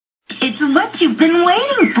It's what you've been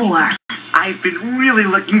waiting for. I've been really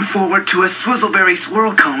looking forward to a Swizzleberry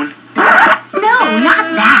swirl cone. No,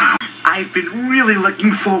 not that. I've been really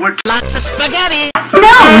looking forward to lots of spaghetti. No,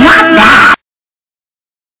 not that.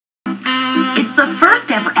 It's the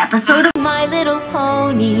first ever episode of My Little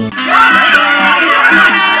Pony.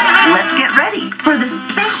 Let's get ready for the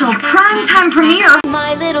special primetime premiere of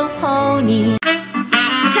My Little Pony.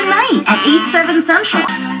 tonight at 8/7 Central.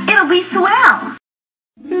 It'll be swell.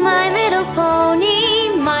 My little pony,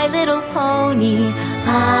 my little pony.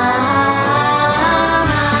 Ah,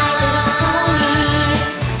 my little pony.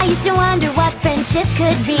 I used to wonder what friendship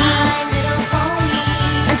could be. My little pony.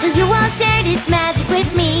 Until you all shared its magic with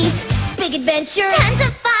me. Big adventure, tons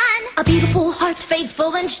of fun. A beautiful heart,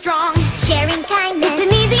 faithful and strong. Sharing kindness, it's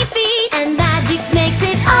an easy feat. And magic makes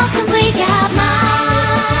it all complete. You have my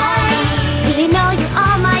little pony. Do you know you're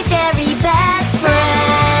all my very best friends?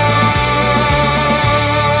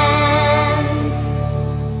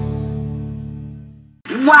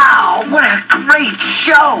 Wow, what a great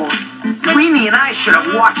show! Premire and I should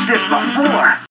have watched this before.